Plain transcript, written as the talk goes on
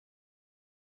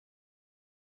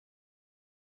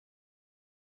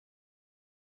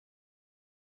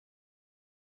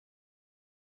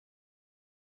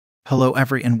Hello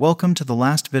and welcome to the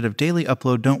last vid of daily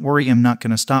upload. Don't worry, I'm not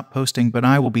gonna stop posting, but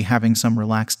I will be having some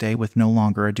relaxed day with no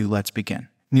longer ado. Let's begin.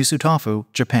 Musutafu,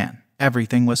 Japan.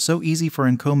 Everything was so easy for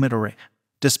Inko Midori.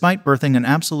 Despite birthing an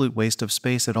absolute waste of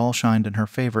space, it all shined in her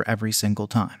favor every single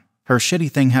time. Her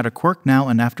shitty thing had a quirk now,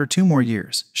 and after 2 more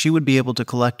years, she would be able to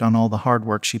collect on all the hard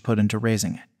work she put into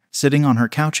raising it. Sitting on her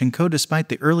couch, Inko, despite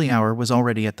the early hour, was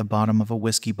already at the bottom of a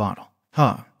whiskey bottle.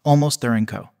 Almost there,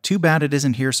 Inko. Too bad it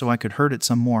isn't here so I could hurt it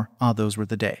some more. Those were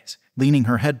the days. Leaning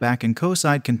her head back, Inko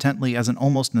sighed contentedly as an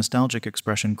almost nostalgic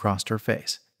expression crossed her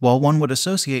face. While one would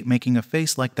associate making a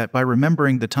face like that by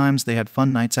remembering the times they had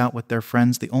fun nights out with their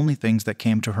friends, the only things that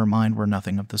came to her mind were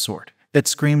nothing of the sort.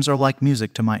 Its screams are like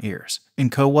music to my ears.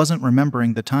 Inko wasn't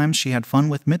remembering the times she had fun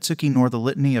with Mitsuki nor the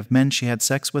litany of men she had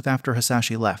sex with after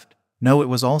Hisashi left. No, it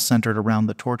was all centered around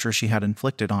the torture she had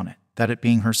inflicted on it, that it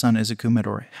being her son Izuku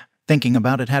Midori. Thinking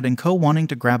about it had Inko wanting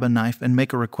to grab a knife and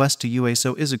make a request to Yue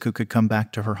so Izuku could come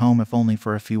back to her home, if only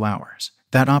for a few hours.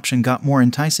 That option got more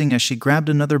enticing as she grabbed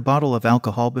another bottle of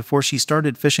alcohol before she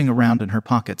started fishing around in her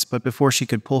pockets, but before she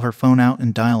could pull her phone out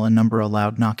and dial a number, a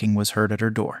loud knocking was heard at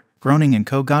her door. Groaning,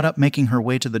 Inko got up, making her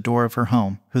way to the door of her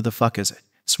home. Who the fuck is it?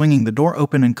 Swinging the door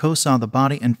open, Inko saw the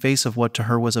body and face of what to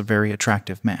her was a very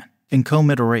attractive man. Inko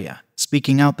Midoriya.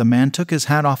 Speaking out, the man took his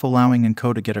hat off, allowing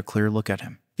Inko to get a clear look at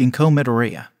him. Inko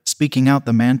Midoriya. Speaking out,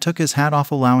 the man took his hat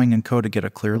off, allowing Inko to get a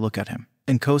clear look at him.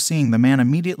 Inko, seeing the man,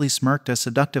 immediately smirked as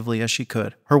seductively as she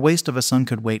could. Her waste of a son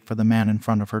could wait, for the man in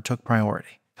front of her took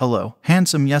priority. Hello,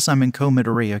 handsome. Yes, I'm Inko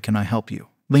Midoriya. Can I help you?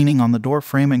 Leaning on the door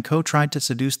frame, Inko tried to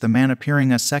seduce the man,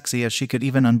 appearing as sexy as she could,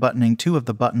 even unbuttoning 2 of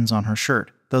the buttons on her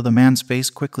shirt, though the man's face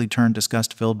quickly turned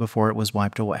disgust-filled before it was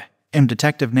wiped away. I'm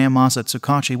Detective Namasa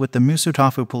Tsukachi with the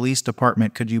Musutafu Police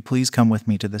Department. Could you please come with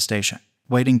me to the station?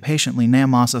 Waiting patiently,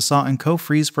 Namasa saw Inko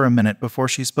freeze for a minute before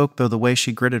she spoke, though the way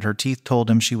she gritted her teeth told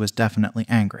him she was definitely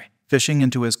angry. Fishing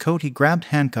into his coat, he grabbed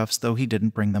handcuffs, though he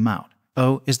didn't bring them out.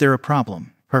 Oh, is there a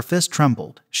problem? Her fist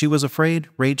trembled. She was afraid,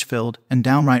 rage-filled, and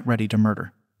downright ready to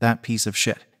murder that piece of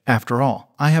shit. After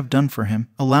all I have done for him,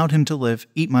 allowed him to live,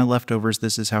 eat my leftovers,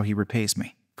 this is how he repays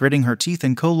me. Gritting her teeth,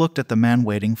 Inko looked at the man,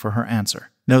 waiting for her answer.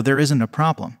 No, there isn't a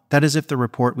problem. That is if the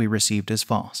report we received is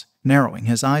false. Narrowing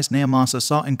his eyes, Namasa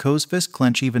saw Inko's fist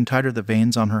clench even tighter, the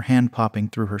veins on her hand popping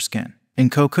through her skin.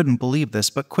 Inko couldn't believe this,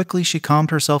 but quickly she calmed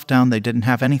herself down. They didn't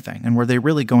have anything, and were they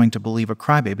really going to believe a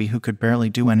crybaby who could barely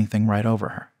do anything right over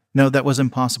her? No, that was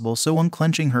impossible. So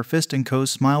unclenching her fist, Inko's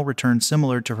smile returned,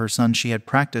 similar to her son. She had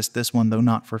practiced this one, though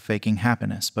not for faking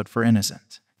happiness, but for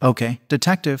innocence. Okay,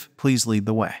 detective, please lead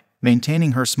the way.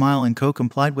 Maintaining her smile, Inko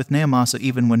complied with Namasa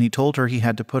even when he told her he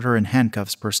had to put her in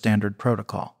handcuffs per standard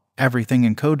protocol. Everything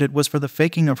Inko did was for the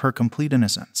faking of her complete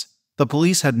innocence. The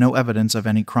police had no evidence of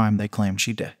any crime they claimed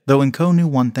she did. Though Inko knew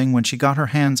one thing: when she got her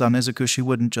hands on Izuku, she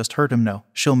wouldn't just hurt him, no,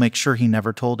 she'll make sure he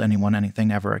never told anyone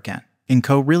anything ever again.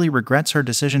 Inko really regrets her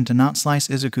decision to not slice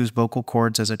Izuku's vocal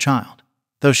cords as a child,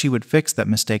 though she would fix that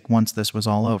mistake once this was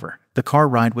all over. The car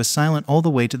ride was silent all the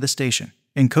way to the station.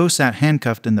 Inko sat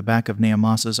handcuffed in the back of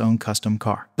Namasa's own custom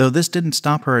car, though this didn't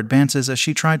stop her advances as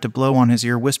she tried to blow on his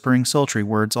ear, whispering sultry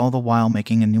words, all the while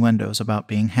making innuendos about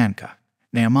being handcuffed.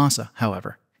 Namasa,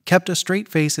 however, kept a straight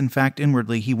face. In fact,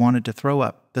 inwardly he wanted to throw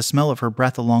up. The smell of her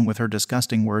breath along with her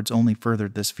disgusting words only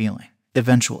furthered this feeling.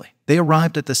 Eventually, they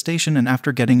arrived at the station, and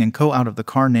after getting Inko out of the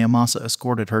car, Namasa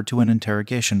escorted her to an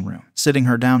interrogation room. Sitting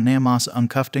her down, Namasa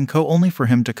uncuffed Inko, only for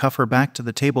him to cuff her back to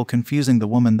the table, confusing the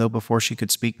woman, though before she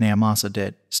could speak, Namasa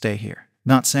did. Stay here.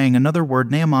 Not saying another word,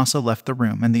 Namasa left the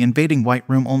room, and the invading white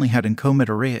room only had Inko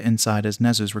Midoriya inside as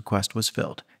Nezu's request was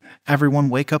filled. Everyone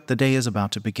wake up, the day is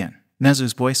about to begin.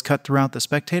 Nezu's voice cut throughout the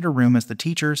spectator room as the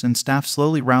teachers and staff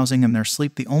slowly rousing in their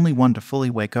sleep. The only one to fully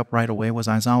wake up right away was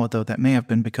Aizawa, though that may have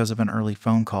been because of an early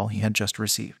phone call he had just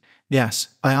received. Yes,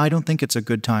 I don't think it's a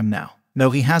good time now.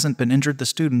 No, he hasn't been injured. The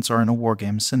students are in a war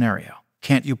games scenario.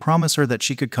 Can't you promise her that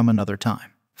she could come another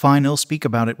time? Fine, I'll speak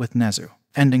about it with Nezu.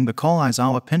 Ending the call,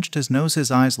 Aizawa pinched his nose, his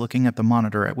eyes looking at the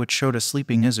monitor at which showed a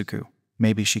sleeping Izuku.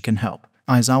 Maybe she can help.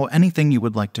 Aizawa, anything you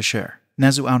would like to share?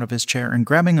 Nezu, out of his chair and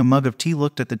grabbing a mug of tea,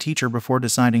 looked at the teacher before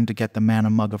deciding to get the man a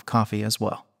mug of coffee as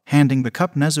well. Handing the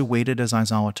cup, Nezu waited as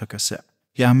Aizawa took a sip.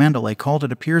 Yeah, Mandalay called.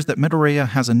 It appears that Midoriya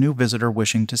has a new visitor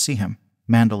wishing to see him.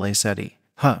 Mandalay said.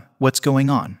 What's going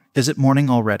on? Is it morning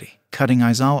already? Cutting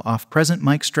Aizawa off, Present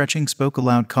Mike stretching spoke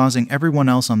aloud, causing everyone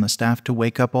else on the staff to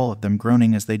wake up, all of them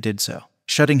groaning as they did so.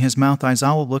 Shutting his mouth,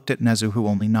 Aizawa looked at Nezu, who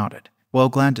only nodded. Well,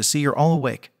 glad to see you're all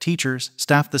awake. Teachers,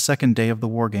 staff, the second day of the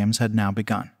war games had now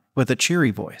begun. With a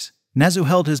cheery voice, Nezu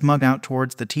held his mug out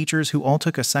towards the teachers, who all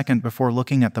took a second before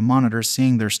looking at the monitors,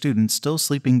 seeing their students still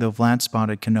sleeping, though Vlad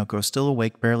spotted Kanoko still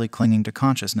awake, barely clinging to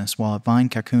consciousness, while a vine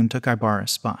cocoon took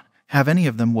Ibara's spot. Have any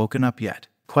of them woken up yet?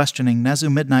 Questioning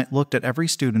Nezu, Midnight looked at every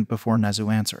student before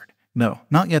Nezu answered. No,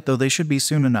 not yet, though they should be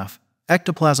soon enough.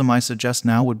 Ectoplasm, I suggest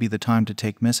now would be the time to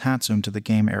take Miss Hatsum to the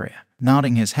game area.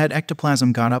 Nodding his head,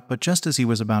 Ectoplasm got up, but just as he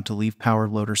was about to leave, Power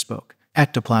Loader spoke.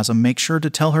 Ectoplasm, make sure to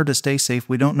tell her to stay safe.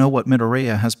 We don't know what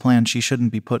Midoriya has planned. She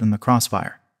shouldn't be put in the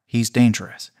crossfire. He's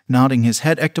dangerous. Nodding his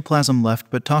head, Ectoplasm left,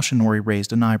 but Toshinori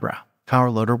raised an eyebrow. Power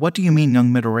Loader, what do you mean young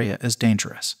Midoriya is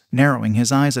dangerous? Narrowing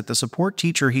his eyes at the support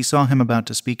teacher, he saw him about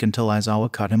to speak until Aizawa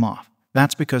cut him off.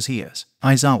 That's because he is.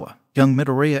 Aizawa, young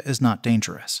Midoriya is not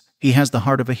dangerous. He has the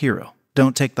heart of a hero.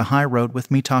 Don't take the high road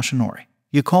with me, Toshinori.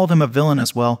 You called him a villain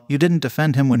as well. You didn't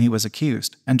defend him when he was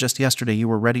accused, and just yesterday you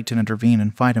were ready to intervene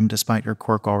and fight him despite your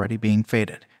quirk already being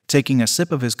faded. Taking a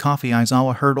sip of his coffee,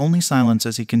 Aizawa heard only silence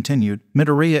as he continued.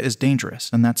 Midoriya is dangerous,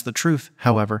 and that's the truth.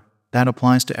 However, that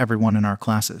applies to everyone in our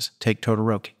classes. Take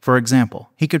Todoroki, for example.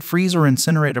 He could freeze or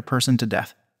incinerate a person to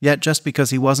death. Yet just because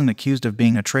he wasn't accused of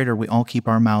being a traitor, we all keep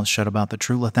our mouths shut about the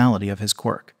true lethality of his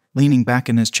quirk. Leaning back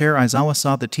in his chair, Aizawa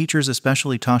saw the teachers,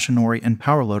 especially Toshinori and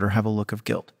Power Loader, have a look of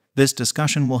guilt. This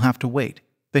discussion will have to wait.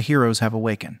 The heroes have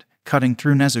awakened. Cutting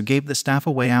through, Nezu gave the staff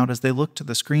a way out as they looked to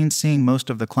the screen, seeing most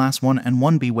of the Class 1 and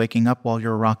 1B waking up while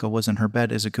Uraraka was in her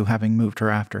bed, Izuku having moved her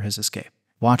after his escape.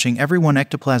 Watching everyone,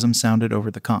 Ectoplasm sounded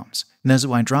over the comms.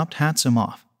 Nezu, I dropped Hatsum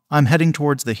off. I'm heading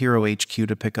towards the Hero HQ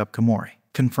to pick up Komori.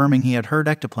 Confirming he had heard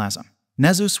Ectoplasm,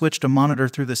 Nezu switched a monitor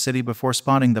through the city before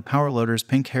spotting the Power Loader's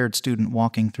pink-haired student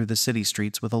walking through the city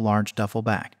streets with a large duffel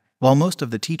bag. While most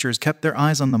of the teachers kept their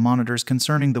eyes on the monitors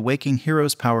concerning the waking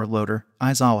heroes, Power Loader,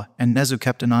 Aizawa, and Nezu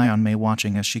kept an eye on Mei,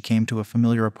 watching as she came to a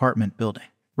familiar apartment building.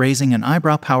 Raising an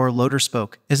eyebrow, Power Loader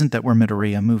spoke. Isn't that where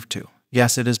Midoriya moved to?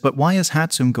 Yes, it is, but why is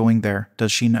Hatsum going there?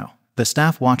 Does she know? The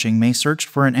staff watching Mei searched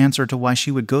for an answer to why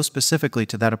she would go specifically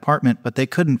to that apartment, but they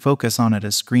couldn't focus on it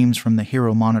as screams from the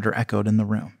hero monitor echoed in the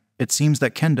room. It seems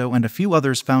that Kendo and a few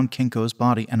others found Kinko's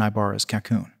body and Ibara's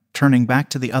cocoon. Turning back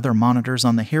to the other monitors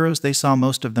on the heroes, they saw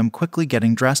most of them quickly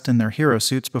getting dressed in their hero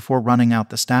suits before running out,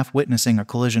 the staff witnessing a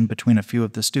collision between a few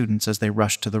of the students as they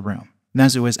rushed to the room.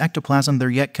 Nezu is Ectoplasm there,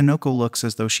 yet Kanoko looks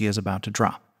as though she is about to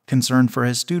drop. Concerned for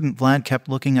his student, Vlad kept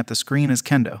looking at the screen as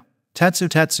Kendo,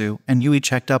 Tetsu, and Yui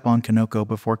checked up on Kanoko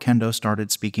before Kendo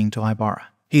started speaking to Ibara.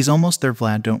 He's almost there,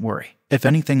 Vlad, don't worry. If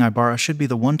anything, Ibara should be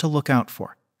the one to look out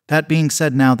for. That being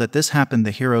said, now that this happened,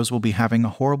 the heroes will be having a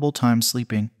horrible time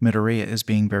sleeping. Midoriya is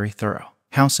being very thorough.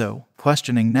 How so?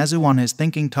 Questioning Nezu on his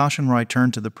thinking, Toshinori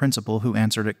turned to the principal, who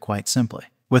answered it quite simply.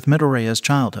 With Midoriya's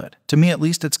childhood, to me at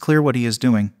least, it's clear what he is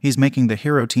doing. He's making the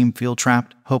hero team feel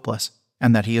trapped, hopeless,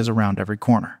 and that he is around every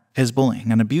corner. His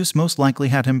bullying and abuse most likely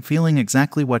had him feeling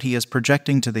exactly what he is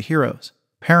projecting to the heroes.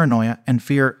 Paranoia and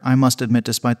fear. I must admit,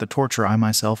 despite the torture I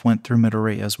myself went through,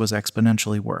 Midoriya's was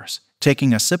exponentially worse.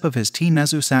 Taking a sip of his tea,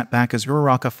 Nezu sat back as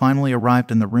Uraraka finally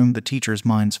arrived in the room, the teachers'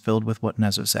 minds filled with what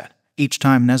Nezu said. Each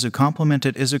time Nezu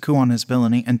complimented Izuku on his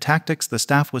villainy and tactics, the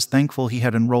staff was thankful he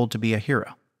had enrolled to be a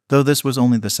hero. Though this was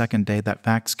only the second day, that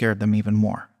fact scared them even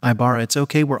more. Ibara, it's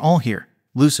okay, we're all here.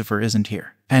 Lucifer isn't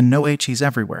here. And no H, he's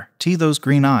everywhere. T, those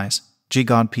green eyes. Gee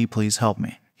God, P, please help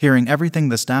me. Hearing everything,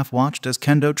 the staff watched as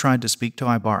Kendo tried to speak to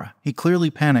Ibara. He clearly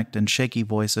panicked in shaky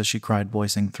voice as she cried,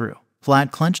 voicing through.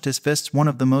 Vlad clenched his fists. One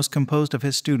of the most composed of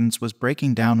his students was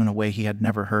breaking down in a way he had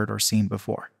never heard or seen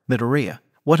before. Midoriya,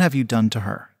 what have you done to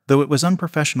her? Though it was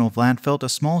unprofessional, Vlad felt a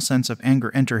small sense of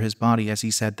anger enter his body as he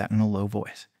said that in a low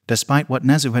voice. Despite what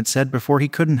Nezu had said before, he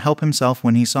couldn't help himself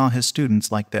when he saw his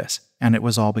students like this, and it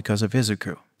was all because of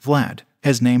Izuku. Vlad.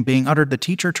 His name being uttered, the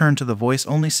teacher turned to the voice,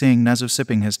 only seeing Nezu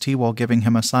sipping his tea while giving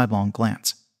him a sidelong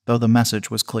glance. Though the message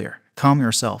was clear. Calm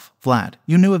yourself, Vlad.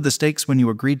 You knew of the stakes when you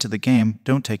agreed to the game.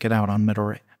 Don't take it out on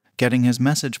Midori. Getting his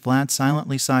message, Vlad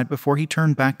silently sighed before he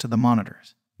turned back to the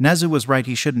monitors. Nezu was right,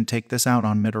 he shouldn't take this out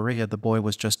on Midoriya. The boy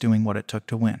was just doing what it took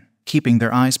to win. Keeping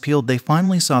their eyes peeled, they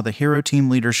finally saw the hero team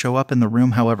leader show up in the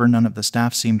room. However, none of the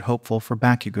staff seemed hopeful for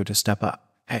Bakugo to step up.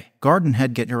 Hey, Garden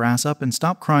Head, get your ass up and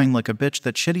stop crying like a bitch.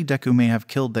 That shitty Deku may have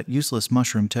killed that useless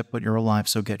mushroom tip, but you're alive,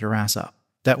 so get your ass up.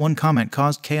 That one comment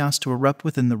caused chaos to erupt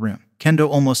within the room. Kendo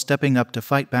almost stepping up to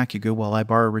fight Bakugo while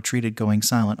Ibara retreated, going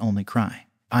silent, only crying.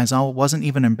 Aizawa wasn't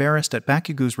even embarrassed at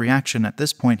Bakugo's reaction at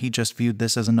this point. He just viewed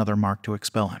this as another mark to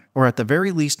expel him, or at the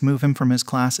very least move him from his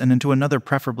class and into another,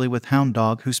 preferably with Hound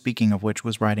Dog, who, speaking of which,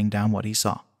 was writing down what he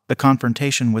saw. The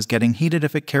confrontation was getting heated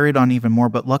if it carried on even more,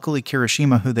 but luckily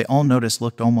Kirishima, who they all noticed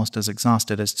looked almost as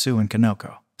exhausted as Tsu and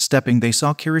Kanoko. Stepping, they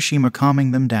saw Kirishima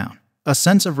calming them down. A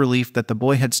sense of relief that the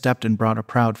boy had stepped in brought a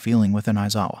proud feeling within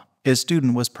Aizawa. His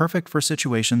student was perfect for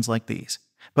situations like these.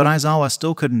 But Aizawa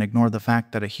still couldn't ignore the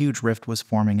fact that a huge rift was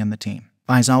forming in the team.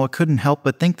 Aizawa couldn't help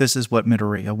but think this is what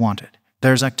Midoriya wanted.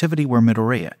 There's activity where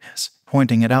Midoriya is.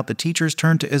 Pointing it out, the teachers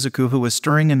turned to Izuku, who was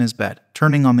stirring in his bed,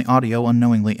 turning on the audio,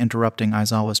 unknowingly interrupting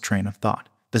Aizawa's train of thought.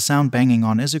 The sound banging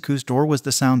on Izuku's door was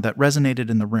the sound that resonated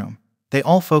in the room. They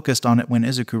all focused on it when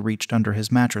Izuku reached under his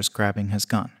mattress, grabbing his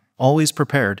gun. Always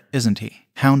prepared, isn't he?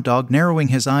 Hound Dog, narrowing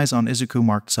his eyes on Izuku,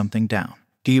 marked something down.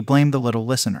 Do you blame the little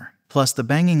listener? Plus, the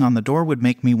banging on the door would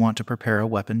make me want to prepare a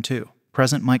weapon too.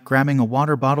 Present Mike, grabbing a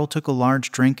water bottle, took a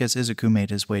large drink as Izuku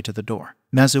made his way to the door.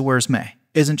 Nezu, where's Mei?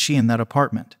 Isn't she in that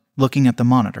apartment? Looking at the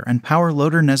monitor and power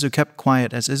loader, Nezu kept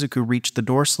quiet as Izuku reached the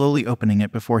door, slowly opening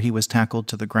it before he was tackled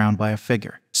to the ground by a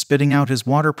figure. Spitting out his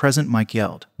water, Present Mike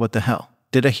yelled, "What the hell?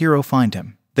 Did a hero find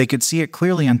him?" They could see it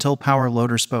clearly until power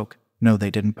loader spoke. No,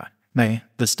 they didn't, but Mei.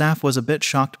 The staff was a bit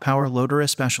shocked, power loader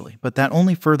especially, but that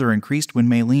only further increased when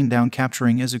Mei leaned down,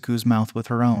 capturing Izuku's mouth with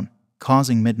her own,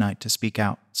 causing Midnight to speak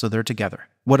out. So they're together.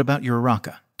 What about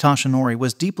Uraraka? Toshinori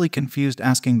was deeply confused,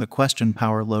 asking the question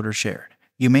power loader shared.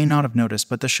 You may not have noticed,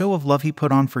 but the show of love he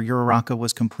put on for Uraraka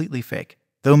was completely fake.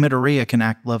 Though Midoriya can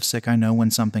act lovesick, I know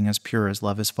when something as pure as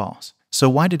love is false. So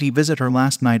why did he visit her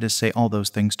last night and say all those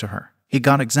things to her? He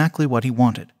got exactly what he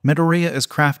wanted. Midoriya is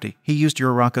crafty. He used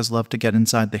Uraraka's love to get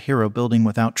inside the hero building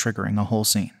without triggering a whole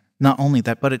scene. Not only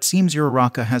that, but it seems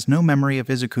Uraraka has no memory of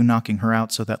Izuku knocking her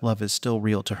out, so that love is still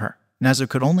real to her. Nezu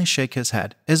could only shake his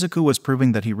head. Izuku was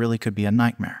proving that he really could be a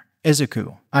nightmare.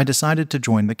 Izuku, I decided to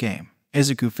join the game.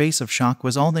 Izuku's face of shock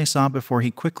was all they saw before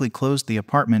he quickly closed the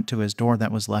apartment to his door that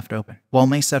was left open. While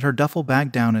Mei set her duffel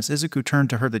bag down as Izuku turned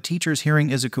to her, the teachers, hearing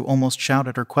Izuku almost shout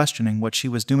at her, questioning what she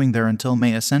was doing there, until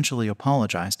Mei essentially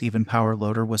apologized. Even power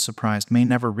loader was surprised. Mei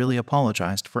never really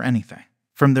apologized for anything.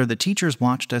 From there, the teachers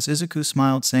watched as Izuku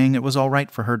smiled, saying it was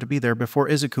alright for her to be there, before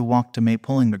Izuku walked to Mei,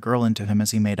 pulling the girl into him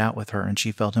as he made out with her and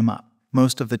she felt him up.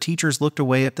 Most of the teachers looked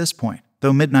away at this point,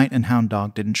 though Midnight and Hound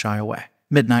Dog didn't shy away.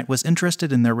 Midnight was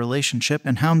interested in their relationship,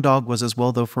 and Hound Dog was as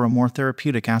well, though for a more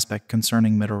therapeutic aspect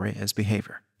concerning Midoriya's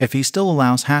behavior. If he still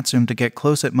allows Hatsune to get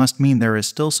close, it must mean there is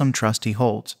still some trust he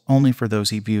holds, only for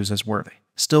those he views as worthy.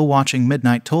 Still watching,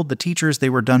 Midnight told the teachers they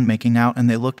were done making out, and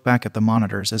they looked back at the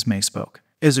monitors as Mei spoke.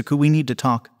 Izuku, we need to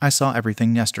talk. I saw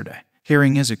everything yesterday.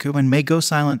 Hearing Izuku and Mei go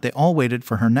silent, they all waited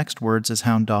for her next words as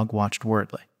Hound Dog watched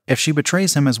worriedly. If she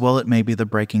betrays him as well, it may be the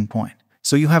breaking point.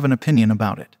 So you have an opinion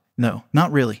about it? No,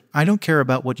 not really. I don't care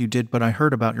about what you did, but I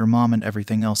heard about your mom and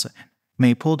everything else.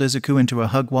 Mei pulled Izuku into a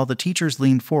hug while the teachers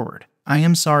leaned forward. I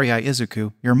am sorry,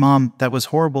 Izuku. Your mom, that was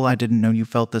horrible. I didn't know you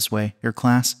felt this way. Your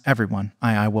class, everyone.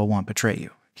 I will won't betray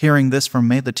you. Hearing this from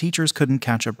Mei, the teachers couldn't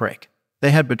catch a break.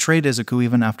 They had betrayed Izuku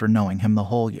even after knowing him the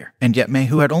whole year. And yet Mei,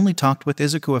 who had only talked with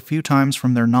Izuku a few times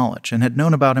from their knowledge and had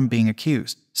known about him being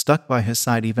accused, stuck by his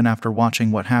side even after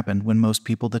watching what happened when most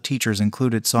people, the teachers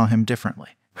included, saw him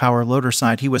differently. Power loader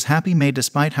sighed. He was happy Mei,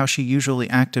 despite how she usually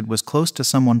acted, was close to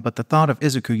someone, but the thought of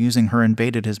Izuku using her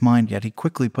invaded his mind, yet he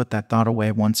quickly put that thought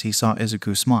away once he saw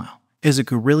Izuku smile.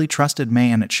 Izuku really trusted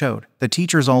Mei, and it showed. The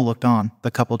teachers all looked on.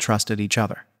 The couple trusted each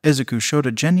other. Izuku showed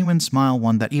a genuine smile,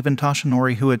 one that even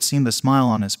Toshinori, who had seen the smile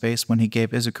on his face when he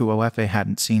gave Izuku OFA,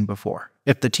 hadn't seen before.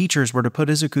 If the teachers were to put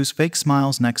Izuku's fake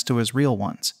smiles next to his real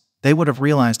ones, they would have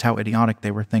realized how idiotic they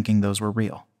were, thinking those were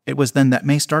real. It was then that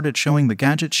Mei started showing the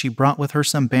gadget she brought with her,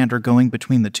 some banter going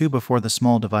between the two before the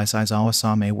small device Aizawa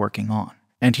saw Mei working on.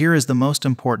 And here is the most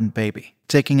important, baby.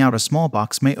 Taking out a small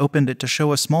box, Mei opened it to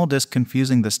show a small disc,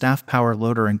 confusing the staff. Power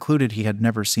loader included. He had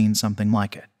never seen something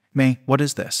like it. Mei, what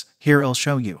is this? Here, I'll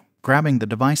show you. Grabbing the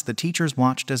device, the teachers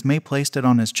watched as Mei placed it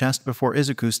on his chest before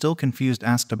Izuku, still confused,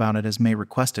 asked about it as Mei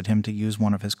requested him to use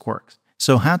one of his quirks.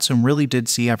 So Hatsune really did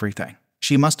see everything.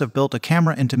 She must have built a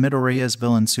camera into Midoriya's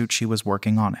villain suit. She was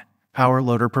working on it. Power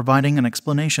loader providing an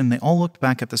explanation. They all looked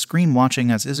back at the screen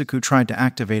watching as Izuku tried to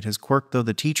activate his quirk, though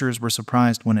the teachers were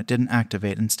surprised when it didn't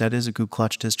activate. Instead, Izuku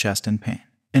clutched his chest in pain.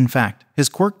 In fact, his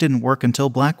quirk didn't work until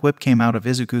Black Whip came out of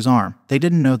Izuku's arm. They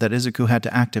didn't know that Izuku had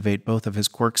to activate both of his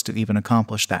quirks to even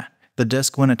accomplish that. The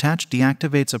disc, when attached,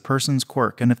 deactivates a person's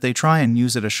quirk, and if they try and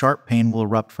use it, a sharp pain will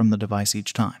erupt from the device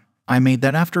each time. I made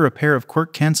that after a pair of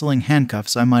quirk-canceling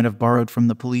handcuffs I might have borrowed from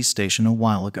the police station a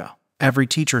while ago. Every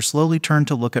teacher slowly turned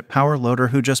to look at Power Loader,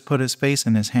 who just put his face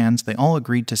in his hands. They all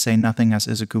agreed to say nothing as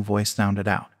Izuku's voice sounded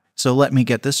out. So let me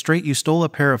get this straight, you stole a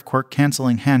pair of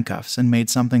quirk-canceling handcuffs and made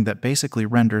something that basically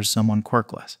renders someone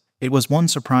quirkless. It was one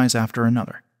surprise after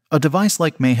another. A device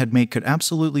like Mei had made could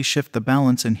absolutely shift the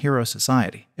balance in hero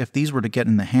society. If these were to get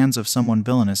in the hands of someone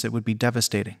villainous, it would be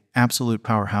devastating. Absolute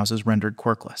powerhouses rendered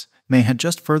quirkless. Mei had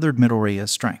just furthered Midoriya's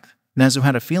strength. Nezu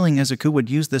had a feeling Izuku would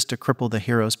use this to cripple the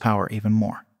hero's power even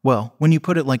more. Well, when you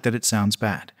put it like that, it sounds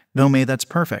bad. No, Mei, that's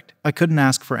perfect. I couldn't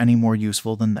ask for any more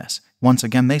useful than this. Once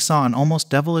again, they saw an almost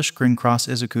devilish grin cross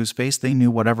Izuku's face. They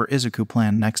knew whatever Izuku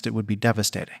planned next, it would be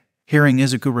devastating. Hearing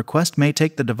Izuku request Mei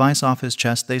take the device off his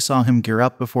chest, they saw him gear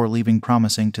up before leaving,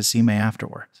 promising to see Mei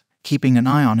afterwards. Keeping an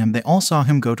eye on him, they all saw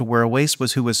him go to where Ace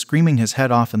was, who was screaming his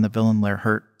head off in the villain lair,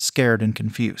 hurt, scared, and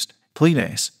confused. "Please,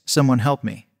 Ace, someone help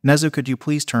me. Nezu, could you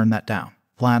please turn that down?"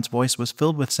 Vlad's voice was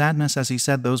filled with sadness as he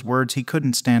said those words. He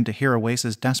couldn't stand to hear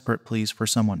Ace's desperate pleas for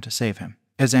someone to save him.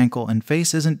 His ankle and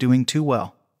face isn't doing too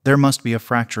well. There must be a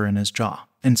fracture in his jaw.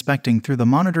 Inspecting through the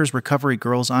monitor's recovery,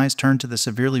 girl's eyes turned to the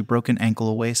severely broken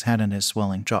ankle Ace had in his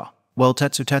swelling jaw. Well,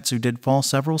 Tetsu did fall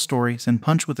several stories and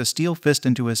punch with a steel fist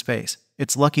into his face.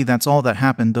 It's lucky that's all that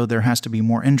happened, though there has to be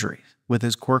more injuries. With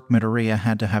his quirk, Midoriya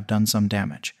had to have done some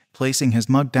damage. Placing his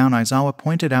mug down, Aizawa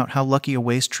pointed out how lucky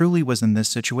Ace truly was in this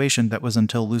situation. That was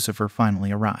until Lucifer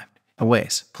finally arrived.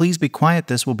 "Ace, please be quiet,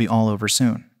 this will be all over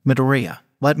soon." "Midoriya,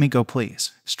 let me go,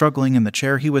 please." Struggling in the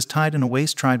chair he was tied in,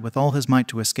 Ace tried with all his might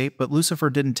to escape, but Lucifer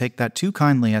didn't take that too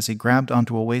kindly as he grabbed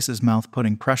onto Ace's mouth,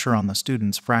 putting pressure on the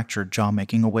student's fractured jaw,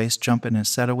 making Ace jump in his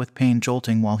settee with pain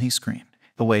jolting while he screamed.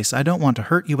 "Ace, I don't want to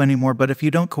hurt you anymore, but if you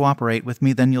don't cooperate with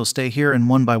me, then you'll stay here and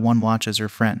one by one watch as your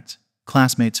friends.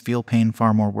 Classmates feel pain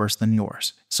far more worse than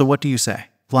yours. So what do you say?"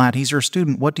 "Vlad, he's your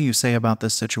student. What do you say about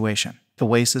this situation?"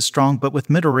 Ace is strong, but with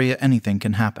Midoriya anything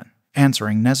can happen.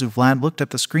 Answering Nezu, Vlad looked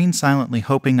at the screen silently,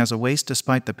 hoping as Ace,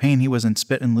 despite the pain he was in,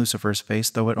 spit in Lucifer's face,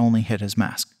 though it only hit his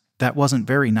mask. "That wasn't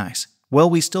very nice." "Well,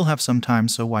 we still have some time,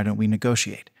 so why don't we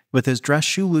negotiate?" With his dress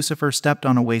shoe, Lucifer stepped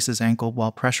on Ace's ankle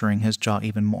while pressuring his jaw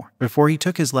even more. Before he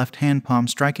took his left hand palm,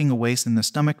 striking Ace in the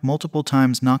stomach multiple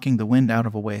times, knocking the wind out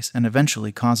of Ace and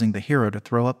eventually causing the hero to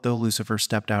throw up, though Lucifer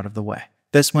stepped out of the way.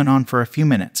 This went on for a few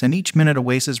minutes, and each minute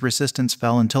Ace's resistance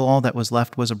fell until all that was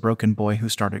left was a broken boy who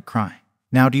started crying.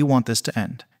 "Now do you want this to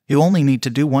end? You only need to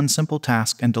do one simple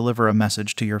task and deliver a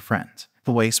message to your friends."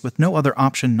 Ace, with no other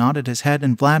option, nodded his head,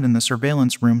 and Vlad in the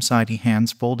surveillance room sighed, he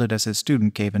hands folded as his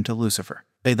student gave in to Lucifer.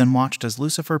 They then watched as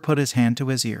Lucifer put his hand to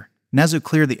his ear. "Nezu,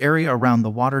 clear the area around the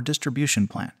water distribution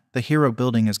plant. The hero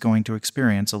building is going to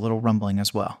experience a little rumbling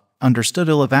as well." "Understood,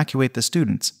 I'll evacuate the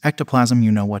students. Ectoplasm,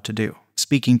 you know what to do."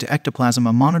 Speaking to Ectoplasm,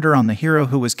 a monitor on the hero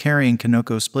who was carrying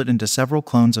Kanoko split into several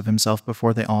clones of himself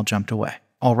before they all jumped away.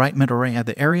 "All right, Midoriya,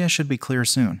 the area should be clear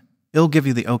soon. I'll give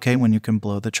you the okay when you can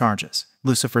blow the charges."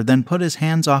 Lucifer then put his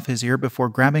hands off his ear before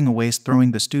grabbing Ace,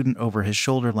 throwing the student over his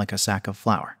shoulder like a sack of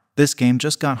flour. This game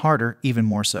just got harder, even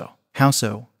more so. "How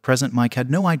so?" Present Mike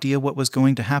had no idea what was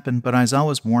going to happen, but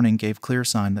Aizawa's warning gave clear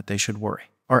sign that they should worry.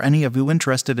 "Are any of you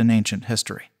interested in ancient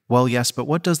history?" "Well, yes, but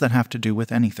what does that have to do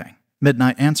with anything?"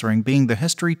 Midnight, answering, being the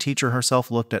history teacher herself,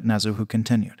 looked at Nezu, who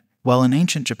continued. "Well, in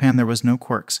ancient Japan there was no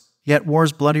quirks. Yet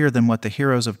wars bloodier than what the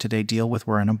heroes of today deal with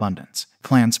were in abundance.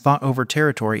 Clans fought over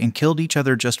territory and killed each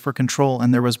other just for control,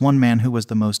 and there was one man who was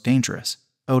the most dangerous,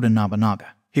 Oda Nobunaga.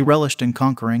 He relished in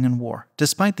conquering and war.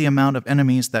 Despite the amount of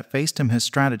enemies that faced him, his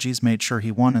strategies made sure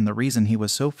he won, and the reason he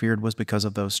was so feared was because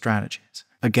of those strategies."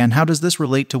 Again, how does this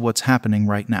relate to what's happening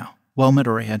right now? Well,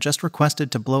 Midoriya had just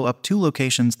requested to blow up 2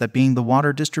 locations, that being the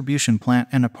water distribution plant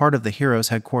and a part of the heroes'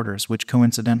 headquarters, which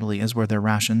coincidentally is where their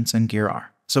rations and gear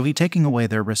are. So he taking away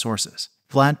their resources.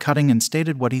 Vlad cutting and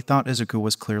stated what he thought Izuku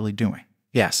was clearly doing.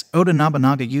 Yes, Oda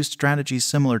Nobunaga used strategies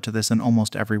similar to this in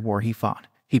almost every war he fought.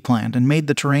 He planned and made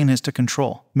the terrain his to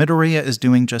control. Midoriya is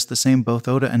doing just the same. Both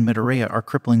Oda and Midoriya are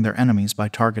crippling their enemies by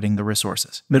targeting the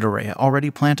resources. Midoriya already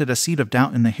planted a seed of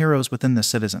doubt in the heroes within the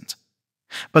citizens.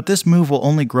 But this move will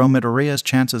only grow Midoriya's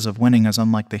chances of winning, as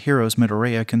unlike the heroes,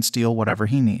 Midoriya can steal whatever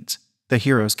he needs. The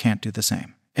heroes can't do the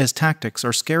same. His tactics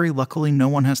are scary. Luckily, no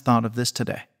one has thought of this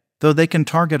today. Though they can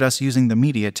target us using the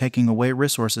media, taking away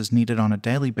resources needed on a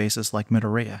daily basis like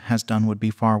Midoriya has done would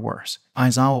be far worse.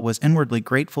 Aizawa was inwardly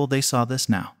grateful they saw this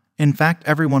now. In fact,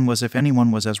 everyone was. If anyone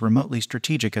was as remotely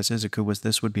strategic as Izuku was,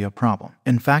 this would be a problem.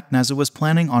 In fact, Nezu was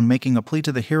planning on making a plea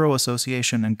to the Hero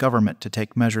Association and government to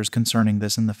take measures concerning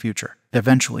this in the future.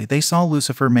 Eventually, they saw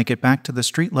Lucifer make it back to the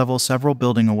street level several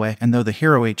buildings away, and though the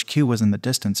Hero HQ was in the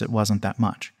distance, it wasn't that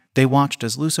much. They watched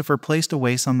as Lucifer placed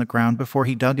Ace on the ground before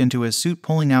he dug into his suit,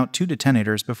 pulling out 2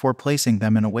 detonators before placing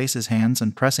them in Ace's hands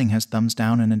and pressing his thumbs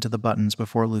down and into the buttons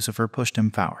before Lucifer pushed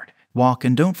him forward. "Walk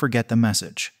and don't forget the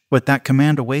message." With that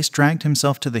command, Ace dragged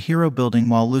himself to the hero building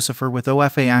while Lucifer, with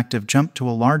OFA active, jumped to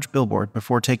a large billboard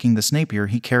before taking the snapier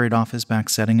he carried off his back,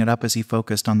 setting it up as he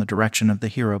focused on the direction of the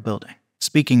hero building.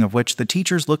 Speaking of which, the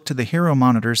teachers looked to the hero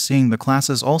monitors, seeing the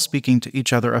classes all speaking to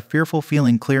each other, a fearful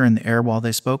feeling clear in the air while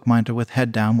they spoke. Minta, with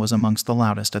head down, was amongst the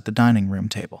loudest at the dining room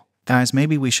table. "Guys,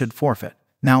 maybe we should forfeit."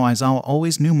 Now, Aizawa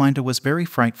always knew Minta was very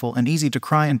frightful and easy to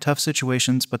cry in tough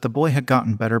situations, but the boy had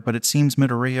gotten better. But it seems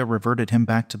Midoriya reverted him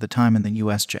back to the time in the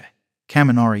USJ.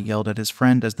 Kaminari yelled at his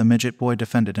friend as the midget boy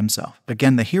defended himself.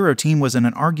 Again, the hero team was in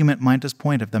an argument minus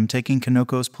point of them taking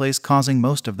Kanoko's place, causing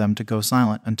most of them to go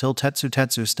silent until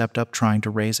Tetsu stepped up trying to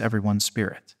raise everyone's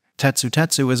spirits.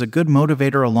 Tetsu is a good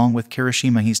motivator along with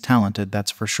Kirishima. He's talented,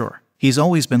 that's for sure. He's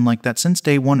always been like that since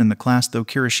day one in the class, though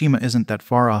Kirishima isn't that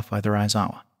far off either.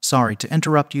 Aizawa. Sorry to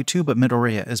interrupt you two, but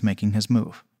Midoriya is making his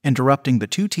move. Interrupting the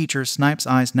two teachers, Snipe's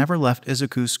eyes never left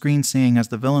Izuku's screen, seeing as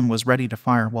the villain was ready to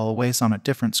fire while Oase on a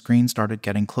different screen started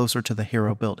getting closer to the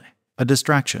hero building. A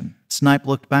distraction. Snipe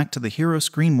looked back to the hero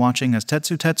screen watching as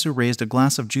Tetsu raised a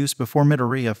glass of juice before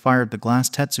Midoriya fired the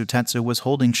glass Tetsu was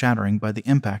holding, shattering by the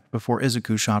impact before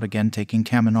Izuku shot again, taking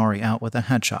Kaminari out with a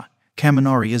headshot.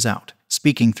 Kaminari is out.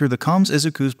 Speaking through the comms,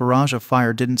 Izuku's barrage of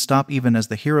fire didn't stop even as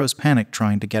the heroes panicked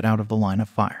trying to get out of the line of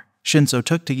fire. Shinso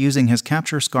took to using his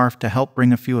capture scarf to help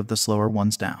bring a few of the slower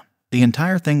ones down. The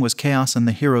entire thing was chaos and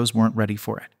the heroes weren't ready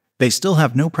for it. They still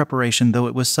have no preparation, though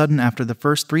it was sudden after the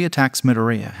first 3 attacks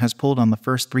Midoriya has pulled on the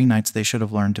first 3 nights. They should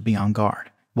have learned to be on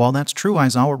guard. While that's true,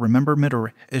 Aizawa, remember,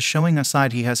 Midoriya is showing a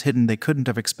side he has hidden. They couldn't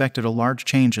have expected a large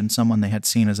change in someone they had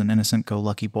seen as an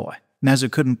innocent-go-lucky boy.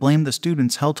 Nezu couldn't blame the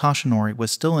students. Hell, Toshinori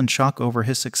was still in shock over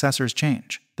his successor's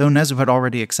change. Though Nezu had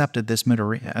already accepted this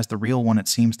Midoriya as the real one, it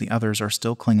seems the others are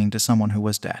still clinging to someone who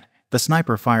was dead. The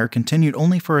sniper fire continued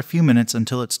only for a few minutes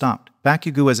until it stopped.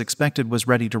 Bakugo, as expected, was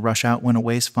ready to rush out when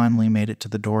Oase finally made it to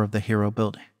the door of the hero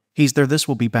building. He's there. This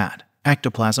will be bad.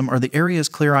 Ectoplasm, are the areas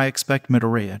clear? I expect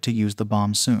Midoriya to use the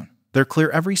bombs soon. They're clear.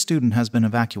 Every student has been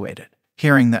evacuated.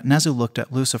 Hearing that, Nezu looked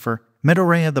at Lucifer.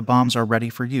 Midoriya, the bombs are ready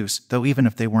for use, though even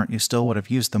if they weren't, you still would have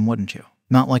used them, wouldn't you?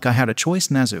 Not like I had a choice,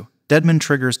 Nezu. Deadman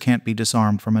triggers can't be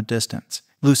disarmed from a distance.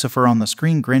 Lucifer on the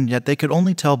screen grinned, yet they could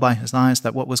only tell by his eyes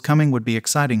that what was coming would be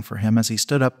exciting for him as he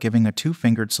stood up, giving a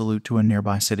 2-fingered salute to a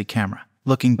nearby city camera.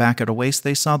 Looking back at Oase,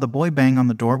 they saw the boy bang on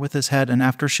the door with his head, and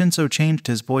after Shinso changed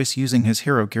his voice using his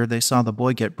hero gear, they saw the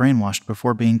boy get brainwashed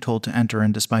before being told to enter,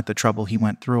 and despite the trouble he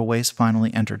went through, Oase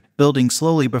finally entered, building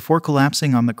slowly before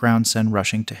collapsing on the ground, Sen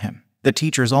rushing to him. The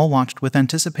teachers all watched with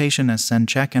anticipation as Sen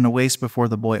checked and Oase before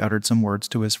the boy uttered some words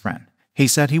to his friend. He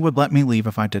said he would let me leave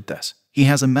if I did this. He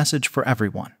has a message for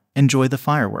everyone. Enjoy the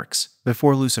fireworks.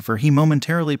 Before Lucifer, he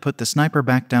momentarily put the sniper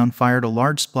back down, fired a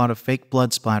large splot of fake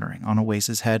blood splattering on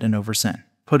Oase's head and over Sen.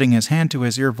 Putting his hand to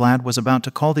his ear, Vlad was about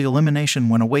to call the elimination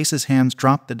when Oase's hands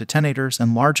dropped the detonators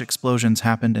and large explosions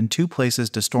happened in 2 places,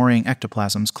 destroying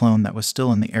Ectoplasm's clone that was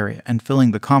still in the area and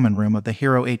filling the common room of the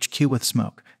Hero HQ with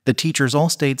smoke. The teachers all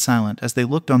stayed silent as they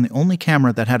looked on. The only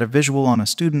camera that had a visual on a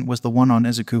student was the one on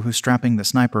Izuku, who, strapping the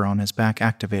sniper on his back,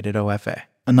 activated OFA.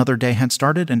 Another day had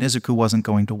started and Izuku wasn't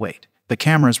going to wait. The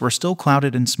cameras were still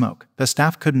clouded in smoke. The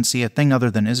staff couldn't see a thing other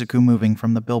than Izuku moving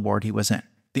from the billboard he was in.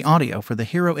 The audio for the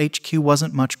Hero HQ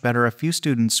wasn't much better. A few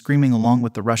students screaming along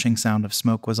with the rushing sound of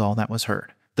smoke was all that was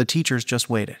heard. The teachers just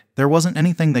waited. There wasn't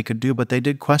anything they could do, but they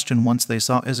did question once they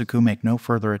saw Izuku make no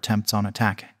further attempts on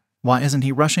attacking. Why isn't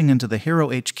he rushing into the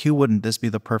Hero HQ? Wouldn't this be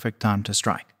the perfect time to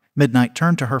strike? Midnight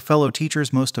turned to her fellow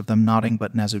teachers, most of them nodding,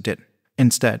 but Nezu didn't.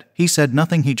 Instead, he said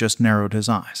nothing. He just narrowed his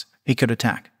eyes. He could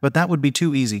attack, but that would be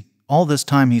too easy. All this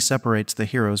time he separates the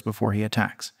heroes before he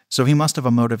attacks. So he must have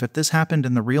a motive. If this happened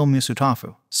in the real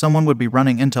Musutafu, someone would be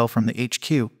running intel from the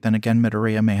HQ. Then again,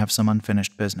 Midoriya may have some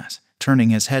unfinished business. Turning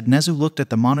his head, Nezu looked at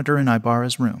the monitor in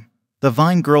Ibara's room. The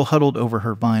vine girl huddled over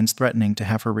her vines, threatening to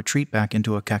have her retreat back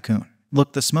into a cocoon.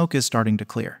 Look, the smoke is starting to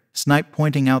clear. Snipe,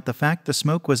 pointing out the fact the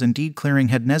smoke was indeed clearing,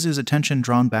 had Nezu's attention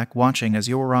drawn back, watching as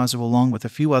Yorazu along with a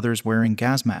few others wearing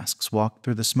gas masks walked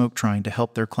through the smoke trying to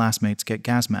help their classmates get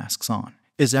gas masks on.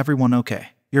 Is everyone okay?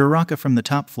 Uraraka from the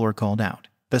top floor called out.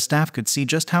 The staff could see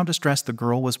just how distressed the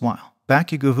girl was, while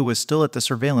Bakugo, who was still at the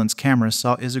surveillance cameras,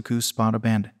 saw Izuku spot a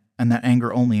bandit, and that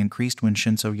anger only increased when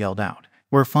Shinso yelled out,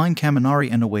 "We're fine,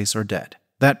 Kaminari and Oase are dead.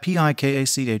 That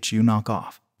PIKACHU knock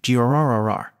off.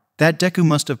 GRRRR. That Deku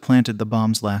must have planted the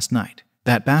bombs last night.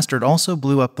 That bastard also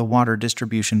blew up the water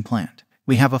distribution plant.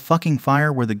 We have a fucking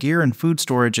fire where the gear and food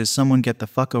storage is. Someone get the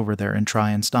fuck over there and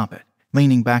try and stop it."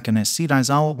 Leaning back in his seat,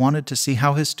 Aizawa wanted to see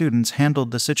how his students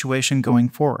handled the situation going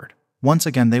forward. Once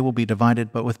again they will be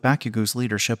divided, but with Bakugo's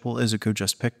leadership will Izuku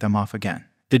just pick them off again?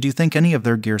 Did you think any of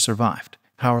their gear survived?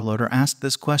 Powerloader asked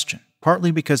this question,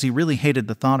 partly because he really hated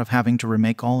the thought of having to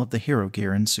remake all of the hero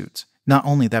gear and suits. Not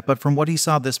only that, but from what he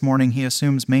saw this morning, he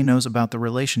assumes Mei knows about the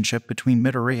relationship between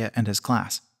Midoriya and his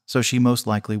class, so she most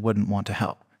likely wouldn't want to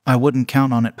help. I wouldn't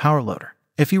count on it, Powerloader.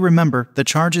 If you remember, the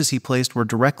charges he placed were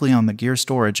directly on the gear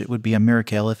storage. It would be a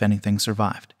miracle if anything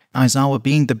survived. Aizawa,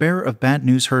 being the bearer of bad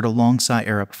news, heard a long sigh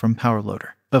erupt from Powerloader.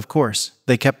 Of course,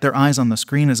 they kept their eyes on the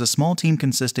screen as a small team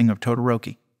consisting of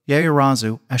Todoroki,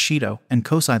 Yaoyorozu, Ashido, and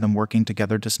Kosai them working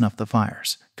together to snuff the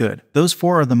fires. Good. Those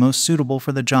 4 are the most suitable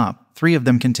for the job. 3 of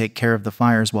them can take care of the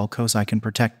fires while Kosai can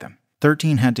protect them.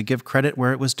 13 had to give credit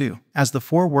where it was due, as the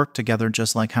 4 worked together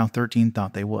just like how 13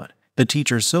 thought they would. The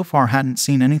teachers so far hadn't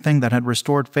seen anything that had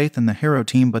restored faith in the hero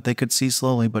team, but they could see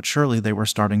slowly but surely they were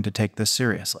starting to take this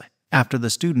seriously. After the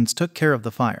students took care of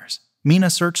the fires, Mina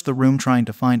searched the room trying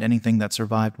to find anything that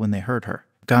survived when they heard her.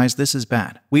 Guys, this is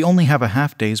bad. We only have a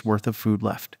half day's worth of food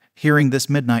left. Hearing this,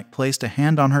 Midnight placed a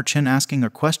hand on her chin asking a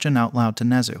question out loud to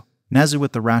Nezu. Nezu,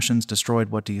 with the rations destroyed,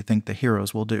 what do you think the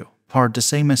heroes will do? Hard to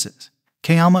say, Mrs.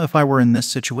 Kayama. If I were in this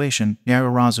situation,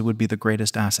 Yaoyorozu would be the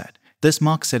greatest asset. This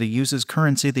mock city uses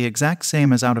currency the exact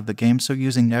same as out of the game, so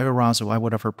using Yaoyorozu I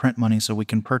would have her print money so we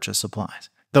can purchase supplies.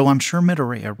 Though I'm sure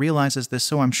Midoriya realizes this,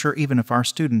 so I'm sure even if our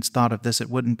students thought of this, it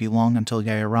wouldn't be long until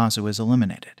Yaoyorozu is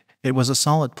eliminated. It was a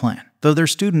solid plan. Though their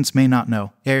students may not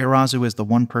know, Yaoyorozu is the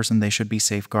one person they should be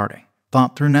safeguarding.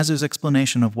 Thought through Nezu's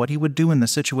explanation of what he would do in the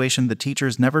situation, the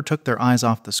teachers never took their eyes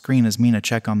off the screen as Mina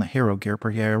checked on the hero gear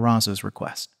per Yaoyorozu's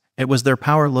request. It was their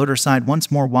power loader side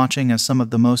once more watching as some of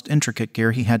the most intricate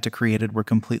gear he had to created were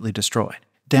completely destroyed.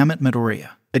 Damn it,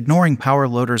 Midoriya. Ignoring power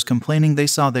loaders complaining, they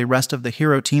saw the rest of the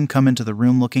hero team come into the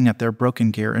room looking at their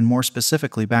broken gear, and more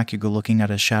specifically Bakugo looking at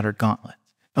his shattered gauntlet.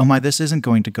 Oh my, this isn't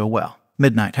going to go well.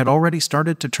 Midnight had already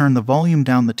started to turn the volume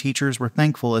down. The teachers were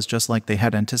thankful as, just like they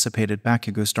had anticipated,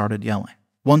 Bakugo started yelling.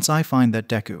 Once I find that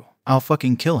Deku, I'll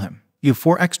fucking kill him. You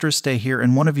 4 extras stay here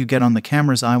and one of you get on the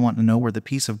cameras. I want to know where the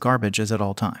piece of garbage is at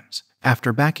all times.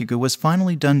 After Bakugo was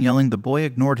finally done yelling, the boy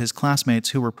ignored his classmates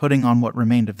who were putting on what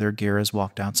remained of their gear as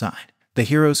walked outside. The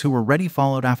heroes who were ready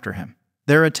followed after him,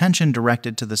 their attention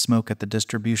directed to the smoke at the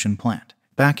distribution plant.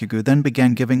 Bakugo then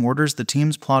began giving orders, the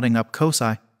teams plotting up,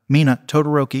 Kosai, Mina,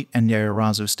 Todoroki, and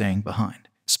Yaoyorozu staying behind,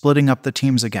 splitting up the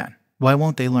teams again. Why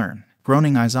won't they learn?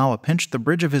 Groaning, Aizawa pinched the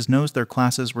bridge of his nose. Their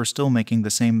classes were still making the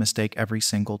same mistake every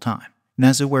single time.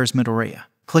 Nezu, where's Midoriya?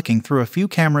 Clicking through a few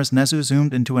cameras, Nezu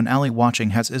zoomed into an alley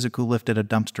watching as Izuku lifted a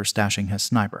dumpster stashing his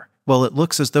sniper. Well, it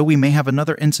looks as though we may have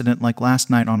another incident like last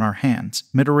night on our hands.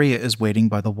 Midoriya is waiting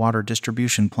by the water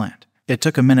distribution plant. It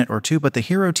took a minute or two, but the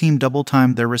hero team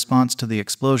double-timed their response to the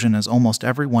explosion as almost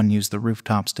everyone used the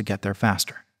rooftops to get there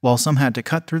faster. While some had to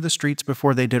cut through the streets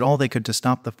before they did all they could to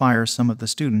stop the fire, some of the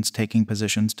students taking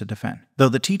positions to defend. Though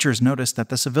the teachers noticed that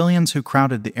the civilians who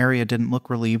crowded the area didn't look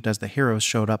relieved as the heroes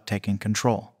showed up taking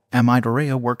control.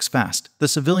 Midoriya works fast. The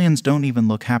civilians don't even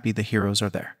look happy the heroes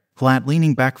are there. Vlad,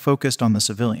 leaning back, focused on the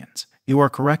civilians. You are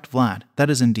correct, Vlad.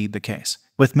 That is indeed the case.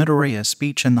 With Midoriya's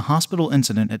speech and the hospital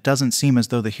incident, it doesn't seem as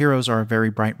though the heroes are a very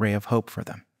bright ray of hope for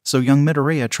them. So young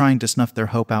Midoriya trying to snuff their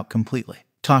hope out completely.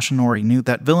 Toshinori knew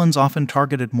that villains often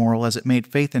targeted moral as it made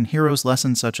faith in heroes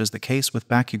lessen, such as the case with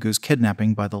Bakugo's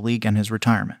kidnapping by the League and his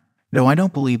retirement. No, I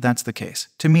don't believe that's the case.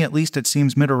 To me at least, it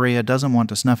seems Midoriya doesn't want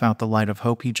to snuff out the light of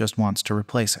hope, he just wants to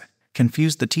replace it.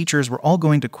 Confused, the teachers were all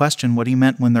going to question what he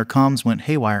meant when their comms went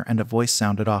haywire and a voice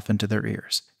sounded off into their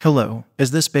ears. Hello,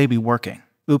 is this baby working?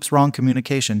 Oops, wrong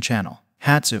communication channel.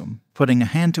 Hatsum, putting a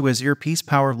hand to his earpiece,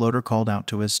 power loader called out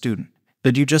to his student.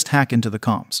 Did you just hack into the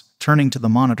comms? Turning to the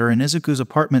monitor in Izuku's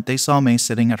apartment, they saw Mei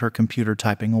sitting at her computer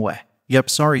typing away. Yep,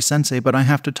 sorry sensei, but I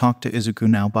have to talk to Izuku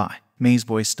now, bye. Mei's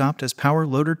voice stopped as power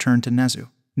loader turned to Nezu.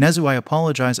 Nezu, I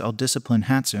apologize, I'll discipline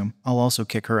Hatsum. I'll also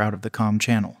kick her out of the comm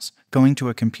channels. Going to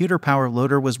a computer, power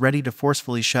loader was ready to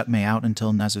forcefully shut Mei out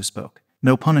until Nezu spoke.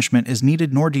 No punishment is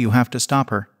needed, nor do you have to stop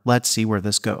her. Let's see where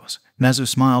this goes. Nezu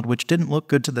smiled, which didn't look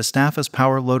good to the staff as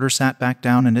power loader sat back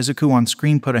down and Izuku on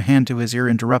screen put a hand to his ear,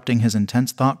 interrupting his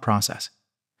intense thought process.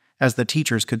 As the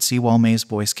teachers could see while Mei's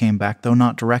voice came back, though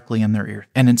not directly in their ear,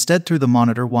 and instead through the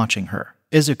monitor watching her.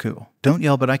 Izuku, don't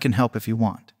yell, but I can help if you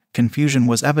want. Confusion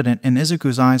was evident in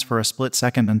Izuku's eyes for a split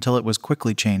second until it was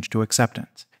quickly changed to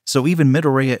acceptance. So even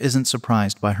Midoriya isn't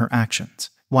surprised by her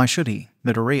actions. Why should he?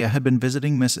 Midoriya had been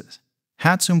visiting Mrs.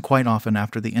 Hatsum quite often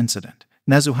after the incident.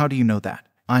 Nezu, how do you know that?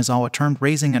 Aizawa turned,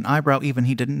 raising an eyebrow. Even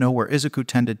he didn't know where Izuku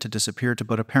tended to disappear to,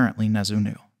 but apparently Nezu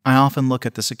knew. I often look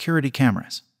at the security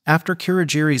cameras. After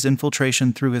Kurogiri's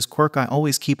infiltration through his quirk, I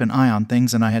always keep an eye on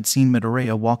things, and I had seen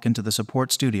Midoriya walk into the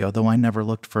support studio, though I never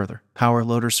looked further. Power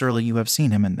loader, surely you have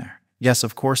seen him in there. Yes,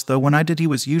 of course, though when I did he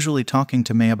was usually talking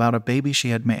to Mei about a baby she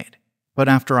had made. But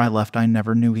after I left I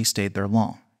never knew he stayed there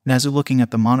long. Nezu, looking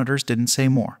at the monitors, didn't say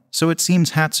more. So it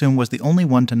seems Hatsum was the only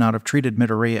one to not have treated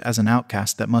Midoriya as an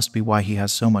outcast. That must be why he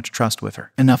has so much trust with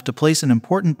her. Enough to place an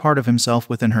important part of himself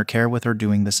within her care, with her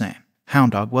doing the same.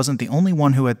 Hound Dog wasn't the only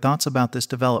one who had thoughts about this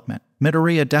development.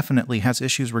 Midoriya definitely has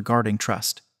issues regarding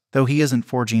trust, though he isn't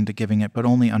forging to giving it, but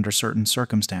only under certain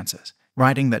circumstances.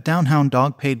 Writing that down, Hound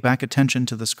Dog paid back attention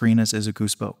to the screen as Izuku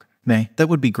spoke. Mei, that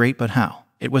would be great, but how?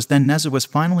 It was then Nezu was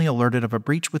finally alerted of a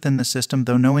breach within the system,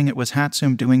 though knowing it was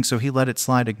Hatsum doing so he let it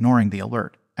slide, ignoring the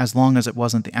alert. As long as it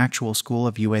wasn't the actual school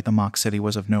of UA, the Mock City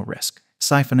was of no risk.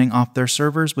 Siphoning off their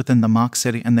servers within the Mock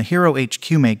City, and the Hero HQ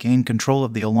may gain control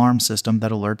of the alarm system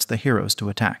that alerts the heroes to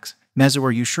attacks. Nezu,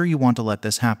 are you sure you want to let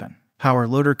this happen? Power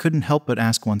Loader couldn't help but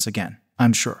ask once again.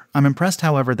 I'm sure. I'm impressed,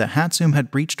 however, that Hatsum had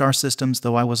breached our systems,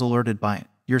 though I was alerted by it.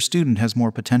 Your student has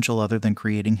more potential other than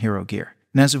creating hero gear.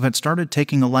 Nezu had started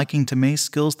taking a liking to Mei's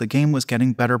skills. The game was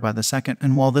getting better by the second,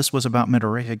 and while this was about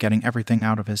Midoriya getting everything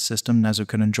out of his system, Nezu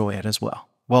could enjoy it as well.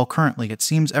 Well, currently it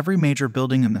seems every major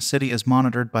building in the city is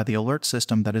monitored by the alert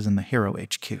system that is in the Hero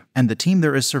HQ, and the team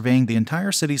there is surveying the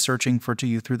entire city, searching for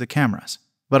you through the cameras.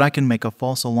 But I can make a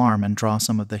false alarm and draw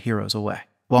some of the heroes away.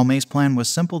 While Mei's plan was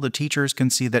simple, the teachers can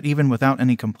see that even without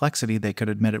any complexity they could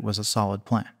admit it was a solid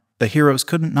plan. The heroes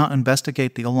couldn't not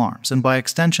investigate the alarms, and by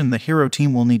extension the hero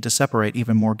team will need to separate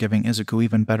even more, giving Izuku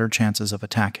even better chances of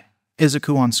attacking.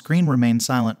 Izuku on screen remained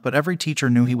silent, but every teacher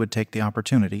knew he would take the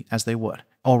opportunity, as they would.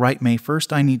 Alright Mei,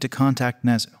 first I need to contact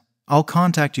Nezu. I'll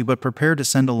contact you, but prepare to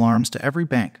send alarms to every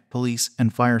bank, police,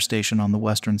 and fire station on the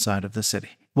western side of the city.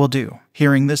 Will do.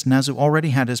 Hearing this, Nezu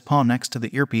already had his paw next to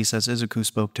the earpiece as Izuku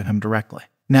spoke to him directly.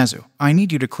 Nezu, I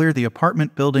need you to clear the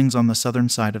apartment buildings on the southern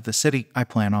side of the city. I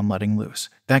plan on letting loose.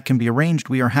 That can be arranged.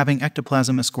 We are having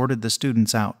Ectoplasm escorted the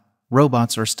students out.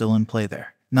 Robots are still in play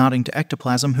there. Nodding to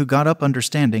Ectoplasm, who got up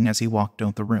understanding as he walked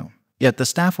out the room. Yet the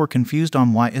staff were confused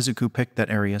on why Izuku picked that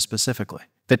area specifically.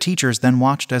 The teachers then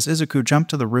watched as Izuku jumped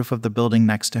to the roof of the building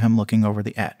next to him, looking over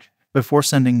the edge, before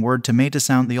sending word to Mei to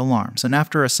sound the alarms, and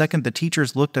after a second the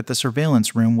teachers looked at the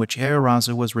surveillance room which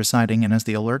Aorazu was residing in. As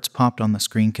the alerts popped on the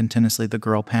screen continuously, the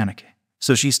girl panicking.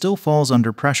 So she still falls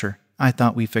under pressure. I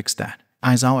thought we fixed that.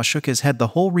 Aizawa shook his head. The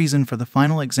whole reason for the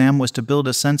final exam was to build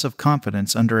a sense of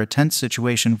confidence under a tense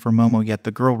situation for Momo, yet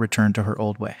the girl returned to her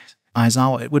old ways.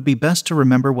 Aizawa, it would be best to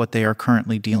remember what they are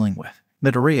currently dealing with.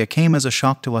 Midoriya came as a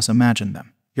shock to us, imagine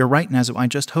them. You're right, Nezu, I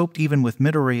just hoped even with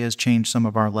Midoriya's change some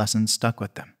of our lessons stuck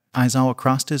with them. Aizawa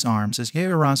crossed his arms as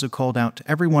Yaorazu called out to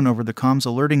everyone over the comms,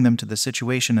 alerting them to the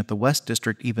situation at the West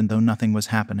District even though nothing was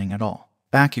happening at all.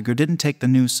 Bakugo didn't take the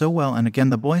news so well, and again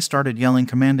the boy started yelling,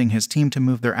 commanding his team to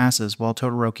move their asses, while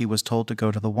Todoroki was told to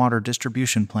go to the water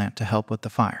distribution plant to help with the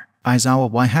fire. Aizawa,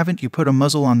 why haven't you put a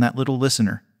muzzle on that little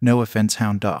listener? No offense,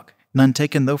 Hound Dog. None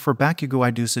taken, though for Bakugo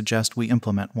I do suggest we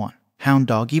implement one. Hound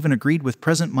Dog even agreed with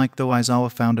present Mike, though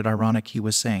Aizawa found it ironic he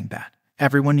was saying that.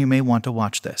 Everyone, you may want to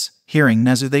watch this. Hearing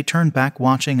Nezu, they turned back,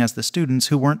 watching as the students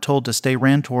who weren't told to stay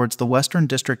ran towards the western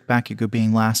district, Bakugo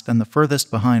being last and the furthest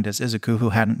behind, as Izuku, who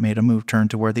hadn't made a move, turned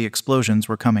to where the explosions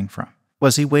were coming from.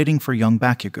 Was he waiting for young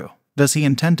Bakugo? Does he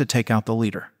intend to take out the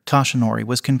leader? Toshinori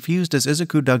was confused as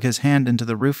Izuku dug his hand into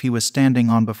the roof he was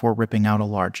standing on before ripping out a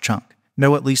large chunk.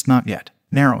 No, at least not yet.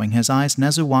 Narrowing his eyes,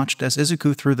 Nezu watched as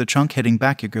Izuku threw the chunk, hitting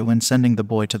Bakugo and sending the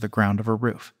boy to the ground of a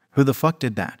roof. Who the fuck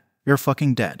did that? You're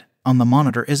fucking dead. On the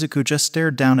monitor, Izuku just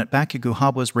stared down at Bakugo.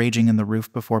 Hob was raging in the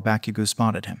roof before Bakugo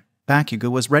spotted him.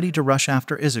 Bakugo was ready to rush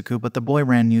after Izuku, but the boy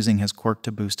ran, using his quirk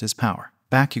to boost his power.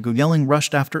 Bakugo yelling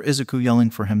rushed after Izuku,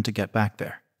 yelling for him to get back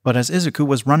there. But as Izuku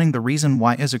was running, the reason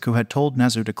why Izuku had told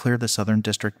Nezu to clear the southern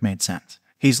district made sense.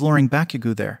 He's luring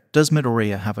Bakugo there. Does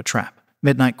Midoriya have a trap?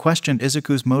 Midnight questioned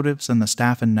Izuku's motives, and the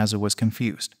staff and Nezu was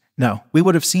confused. No, we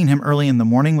would have seen him early in the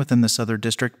morning within the southern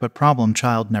district, but Problem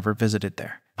Child never visited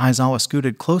there. Aizawa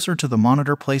scooted closer to the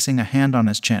monitor, placing a hand on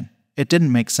his chin. It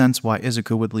didn't make sense why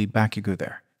Izuku would lead Bakugo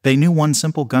there. They knew one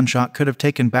simple gunshot could have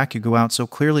taken Bakugo out, so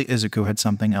clearly Izuku had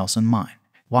something else in mind.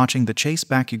 Watching the chase,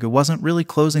 Bakugo wasn't really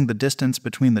closing the distance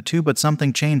between the two, but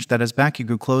something changed that as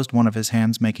Bakugo closed one of his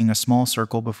hands, making a small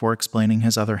circle before explaining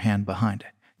his other hand behind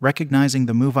it. Recognizing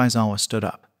the move, Aizawa stood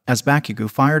up. As Bakugo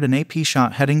fired an AP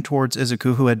shot heading towards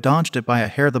Izuku, who had dodged it by a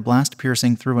hair, the blast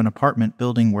piercing through an apartment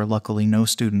building where luckily no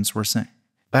students were seen.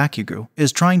 Bakugo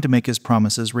is trying to make his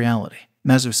promises reality.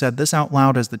 Nezu said this out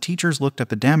loud as the teachers looked at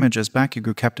the damage as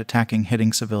Bakugo kept attacking,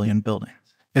 hitting civilian buildings.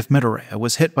 If Midoriya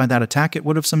was hit by that attack, it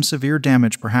would have some severe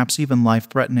damage, perhaps even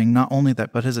life-threatening. Not only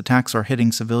that, but his attacks are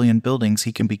hitting civilian buildings,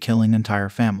 he can be killing entire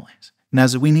families.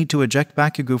 Nezu, we need to eject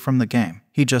Bakugo from the game.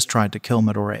 He just tried to kill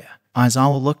Midoriya.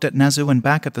 Aizawa looked at Nezu, and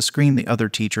back at the screen the other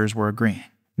teachers were agreeing.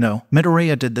 No,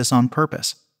 Midoriya did this on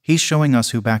purpose. He's showing us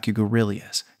who Bakugo really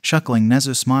is. Chuckling,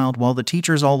 Nezu smiled while the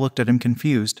teachers all looked at him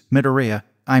confused. Midoriya,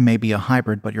 I may be a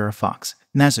hybrid, but you're a fox.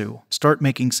 Nezu, start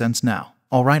making sense now.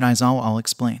 Alright Aizawa, I'll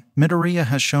explain. Midoriya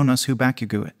has shown us who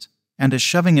Bakugo is, and is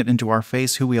shoving it into our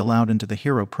face, who we allowed into the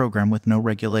hero program with no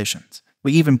regulations.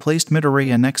 We even placed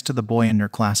Midoriya next to the boy in your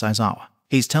class, Aizawa.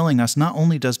 He's telling us not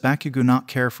only does Bakugo not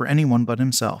care for anyone but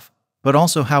himself, but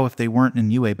also how if they weren't in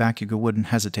UA, Bakugo wouldn't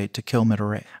hesitate to kill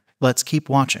Midoriya. Let's keep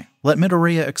watching. Let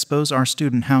Midoriya expose our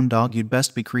student Hound Dog. You'd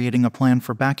best be creating a plan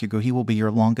for Bakugo. He will be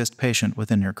your longest patient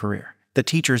within your career. The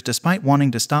teachers, despite wanting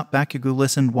to stop Bakugo,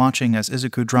 listened, watching as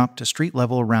Izuku dropped to street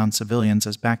level around civilians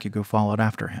as Bakugo followed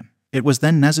after him. It was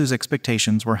then Nezu's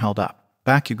expectations were held up.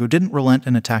 Bakugo didn't relent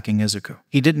in attacking Izuku.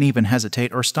 He didn't even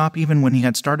hesitate or stop even when he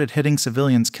had started hitting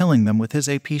civilians, killing them with his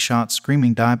AP shots,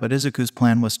 screaming die. But Izuku's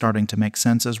plan was starting to make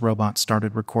sense as robots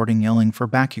started recording, yelling for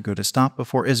Bakugo to stop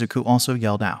before Izuku also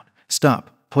yelled out, "Stop,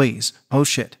 please, oh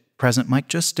shit." Present Mike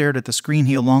just stared at the screen.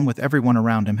 He, along with everyone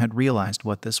around him, had realized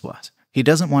what this was. He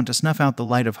doesn't want to snuff out the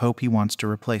light of hope, he wants to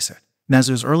replace it.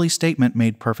 Nezu's early statement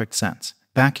made perfect sense.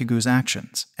 Bakugo's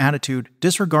actions, attitude,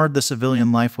 disregard the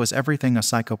civilian life was everything a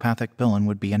psychopathic villain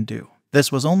would be and do.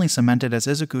 This was only cemented as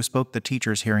Izuku spoke, the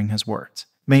teachers hearing his words.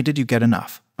 "Mei, did you get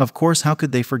enough?" Of course, how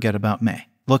could they forget about Mei?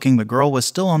 Looking, the girl was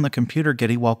still on the computer,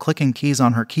 giddy while clicking keys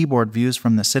on her keyboard, views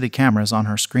from the city cameras on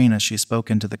her screen as she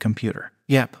spoke into the computer.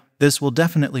 "Yep, this will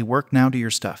definitely work. Now do your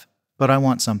stuff. But I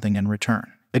want something in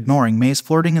return." Ignoring Mei's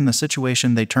flirting in the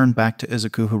situation, they turned back to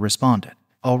Izuku, who responded,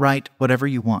 "All right, whatever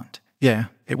you want." Yeah,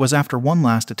 it was after one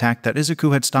last attack that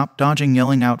Izuku had stopped dodging,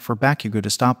 yelling out for Bakugo to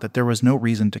stop, that there was no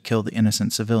reason to kill the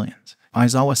innocent civilians.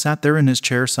 Aizawa sat there in his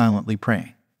chair silently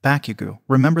praying. "Bakugo,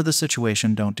 remember the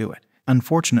situation, don't do it."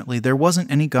 Unfortunately, there wasn't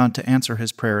any god to answer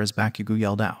his prayer as Bakugo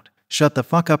yelled out, "Shut the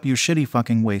fuck up, you shitty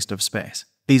fucking waste of space.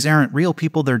 These aren't real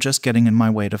people, they're just getting in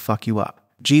my way to fuck you up.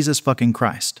 Jesus fucking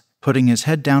Christ." Putting his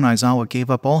head down, Aizawa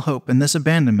gave up all hope, and this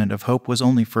abandonment of hope was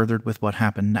only furthered with what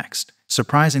happened next.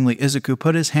 Surprisingly, Izuku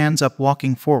put his hands up,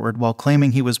 walking forward while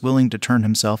claiming he was willing to turn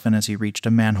himself in as he reached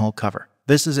a manhole cover.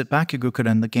 This is it, Bakugo could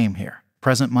end the game here.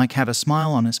 Present Mike had a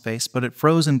smile on his face, but it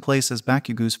froze in place as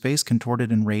Bakugo's face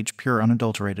contorted in rage, pure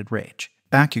unadulterated rage.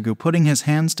 Bakugo, putting his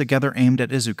hands together, aimed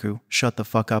at Izuku. "Shut the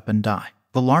fuck up and die."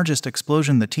 The largest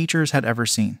explosion the teachers had ever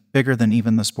seen, bigger than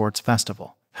even the sports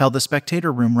festival. Hell, the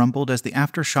spectator room rumbled as the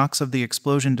aftershocks of the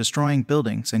explosion, destroying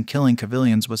buildings and killing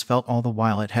civilians, was felt all the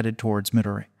while it headed towards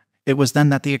Midori. It was then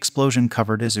that the explosion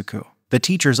covered Izuku. The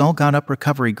teachers all got up.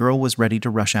 Recovery girl was ready to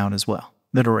rush out as well.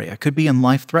 Midoriya could be in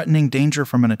life-threatening danger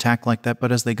from an attack like that,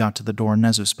 but as they got to the door,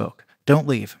 Nezu spoke. "Don't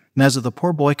leave. Nezu, the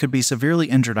poor boy could be severely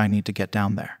injured. I need to get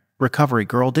down there." Recovery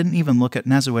girl didn't even look at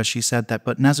Nezu as she said that,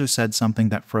 but Nezu said something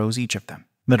that froze each of them.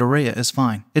 "Midoriya is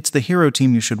fine. It's the hero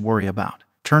team you should worry about."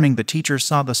 Turning, the teachers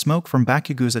saw the smoke from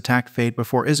Bakugo's attack fade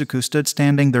before Izuku stood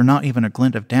standing there, not even a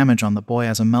glint of damage on the boy,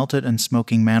 as a melted and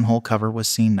smoking manhole cover was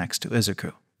seen next to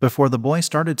Izuku. Before the boy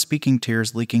started speaking,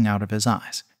 tears leaking out of his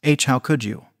eyes. "How could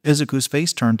you?" Izuku's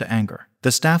face turned to anger.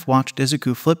 The staff watched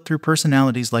Izuku flip through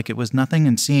personalities like it was nothing,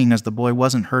 and seeing as the boy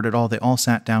wasn't hurt at all, they all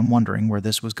sat down wondering where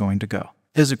this was going to go.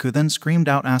 Izuku then screamed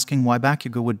out, asking why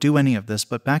Bakugo would do any of this,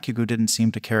 but Bakugo didn't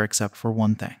seem to care except for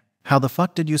one thing. "How the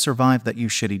fuck did you survive that, you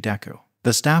shitty Deku?"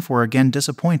 The staff were again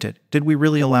disappointed. "Did we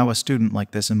really allow a student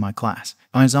like this in my class?"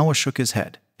 Aizawa shook his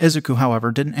head. Izuku,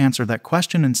 however, didn't answer that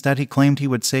question. Instead, he claimed he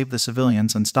would save the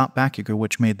civilians and stop Bakugo,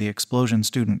 which made the explosion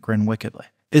student grin wickedly.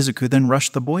 Izuku then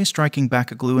rushed the boy, striking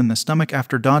Bakugo in the stomach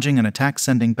after dodging an attack,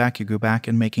 sending Bakugo back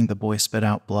and making the boy spit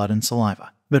out blood and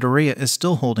saliva. Midoriya is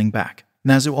still holding back.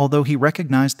 Nezu, although he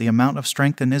recognized the amount of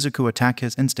strength in Izuku's attack,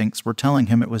 his instincts were telling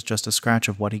him it was just a scratch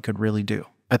of what he could really do.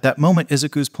 At that moment,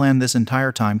 Izuku's plan this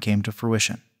entire time came to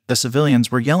fruition. The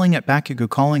civilians were yelling at Bakugo,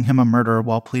 calling him a murderer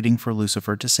while pleading for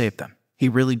Lucifer to save them. He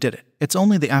really did it. It's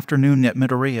only the afternoon, yet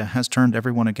Midoriya has turned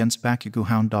everyone against Bakugo.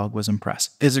 Hound Dog was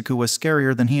impressed. Izuku was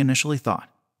scarier than he initially thought.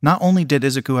 Not only did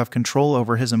Izuku have control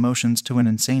over his emotions to an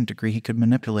insane degree, he could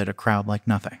manipulate a crowd like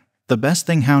nothing. The best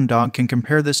thing Hound Dog can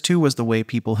compare this to was the way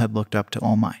people had looked up to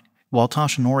All Might. While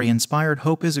Toshinori inspired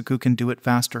hope, Izuku can do it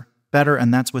faster, better,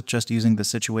 and that's with just using the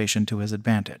situation to his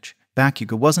advantage.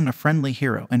 Bakugo wasn't a friendly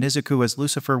hero, and Izuku as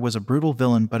Lucifer was a brutal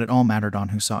villain, but it all mattered on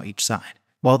who saw each side.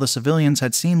 While the civilians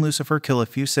had seen Lucifer kill a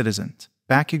few citizens,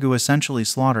 Bakugo essentially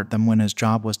slaughtered them when his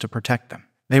job was to protect them.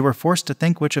 They were forced to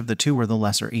think which of the two were the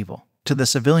lesser evil. To the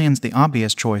civilians, the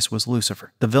obvious choice was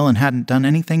Lucifer. The villain hadn't done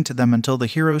anything to them until the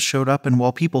heroes showed up, and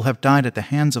while people have died at the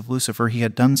hands of Lucifer, he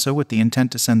had done so with the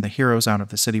intent to send the heroes out of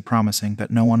the city, promising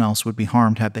that no one else would be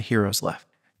harmed had the heroes left.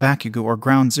 Bakugo, or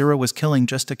Ground Zero, was killing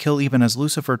just to kill. Even as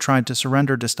Lucifer tried to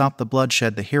surrender to stop the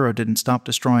bloodshed, the hero didn't stop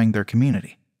destroying their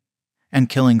community and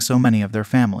killing so many of their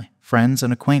family, friends,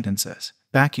 and acquaintances.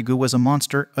 Bakugo was a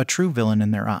monster, a true villain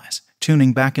in their eyes.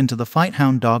 Tuning back into the fight,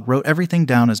 Hound Dog wrote everything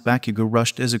down as Bakugo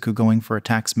rushed Izuku, going for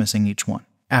attacks, missing each one.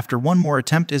 After one more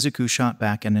attempt, Izuku shot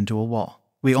back and into a wall.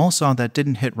 We all saw that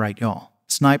didn't hit right, y'all.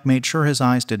 Snipe made sure his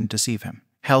eyes didn't deceive him.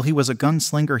 Hell, he was a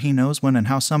gunslinger, he knows when and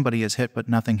how somebody is hit, but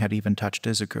nothing had even touched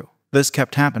Izuku. This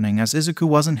kept happening as Izuku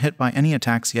wasn't hit by any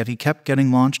attacks, yet he kept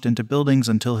getting launched into buildings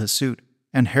until his suit,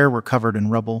 and hair were covered in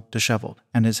rubble, disheveled,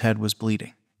 and his head was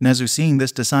bleeding. Nezu, seeing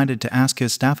this, decided to ask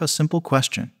his staff a simple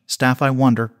question. Staff, I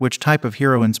wonder, which type of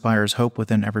hero inspires hope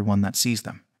within everyone that sees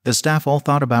them? The staff all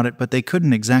thought about it, but they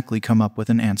couldn't exactly come up with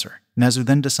an answer. Nezu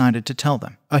then decided to tell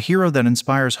them. A hero that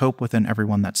inspires hope within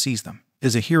everyone that sees them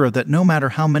is a hero that no matter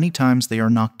how many times they are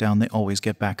knocked down, they always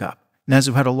get back up.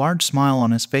 Nezu had a large smile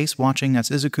on his face watching as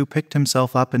Izuku picked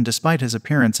himself up, and despite his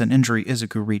appearance and injury,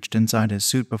 Izuku reached inside his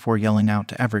suit before yelling out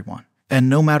to everyone. And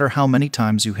no matter how many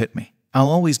times you hit me, I'll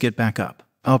always get back up.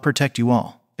 I'll protect you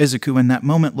all. Izuku in that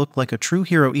moment looked like a true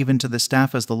hero even to the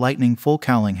staff as the lightning full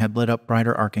cowling had lit up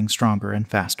brighter, arcing stronger and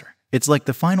faster. It's like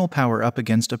the final power up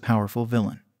against a powerful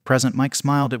villain. Present Mike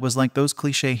smiled. It was like those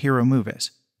cliché hero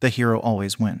movies. The hero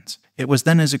always wins. It was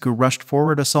then Izuku rushed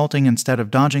forward, assaulting instead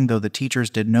of dodging, though the teachers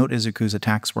did note Izuku's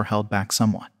attacks were held back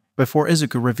somewhat. Before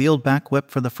Izuku revealed back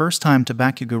whip for the first time to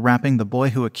Bakugo, wrapping the boy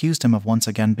who accused him of once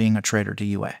again being a traitor to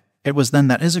UA. It was then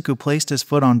that Izuku placed his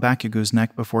foot on Bakugo's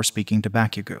neck before speaking to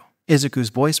Bakugo. Izuku's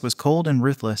voice was cold and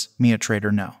ruthless. Me a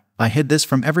traitor? No. I hid this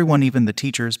from everyone, even the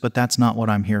teachers, but that's not what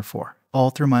I'm here for. All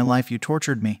through my life you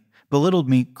tortured me, belittled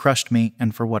me, crushed me,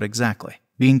 and for what exactly?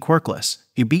 Being quirkless.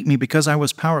 You beat me because I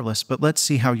was powerless, but let's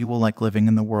see how you will like living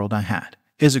in the world I had.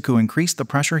 Izuku increased the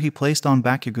pressure he placed on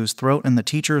Bakugo's throat, and the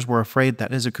teachers were afraid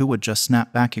that Izuku would just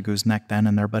snap Bakugo's neck then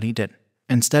and there, but he didn't.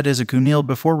 Instead, Izuku kneeled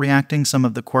before reacting some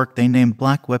of the quirk they named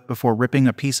Black Whip before ripping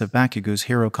a piece of Bakugo's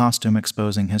hero costume,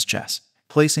 exposing his chest.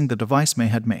 Placing the device May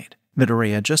had made.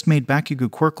 Midoriya just made Bakugo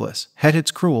quirkless. Head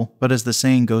hits cruel, but as the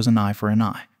saying goes, an eye for an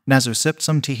eye. Nezu sipped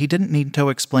some tea. He didn't need to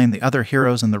explain. The other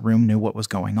heroes in the room knew what was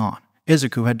going on.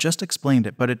 Izuku had just explained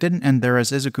it, but it didn't end there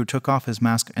as Izuku took off his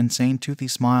mask, insane toothy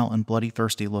smile and bloody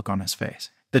thirsty look on his face.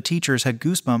 The teachers had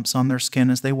goosebumps on their skin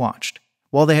as they watched.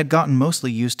 While they had gotten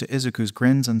mostly used to Izuku's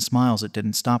grins and smiles, it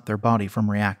didn't stop their body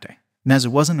from reacting. Nezu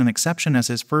wasn't an exception as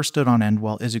his fur stood on end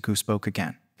while Izuku spoke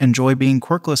again. Enjoy being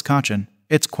quirkless, Kachin.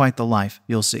 It's quite the life,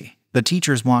 you'll see. The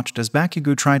teachers watched as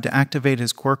Bakugo tried to activate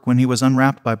his quirk when he was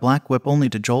unwrapped by Black Whip, only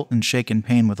to jolt and shake in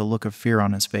pain with a look of fear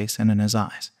on his face and in his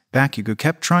eyes. Bakugo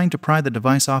kept trying to pry the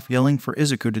device off, yelling for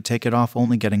Izuku to take it off,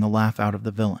 only getting a laugh out of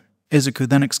the villain. Izuku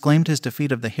then exclaimed his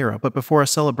defeat of the hero, but before a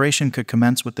celebration could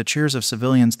commence with the cheers of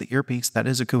civilians, the earpiece that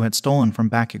Izuku had stolen from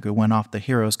Bakugo went off, the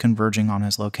heroes converging on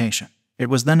his location. It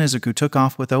was then Izuku took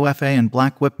off with OFA and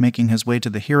Black Whip, making his way to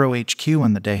the hero HQ,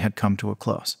 and the day had come to a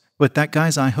close. With that,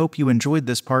 guys, I hope you enjoyed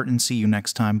this part and see you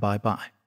next time. Bye bye.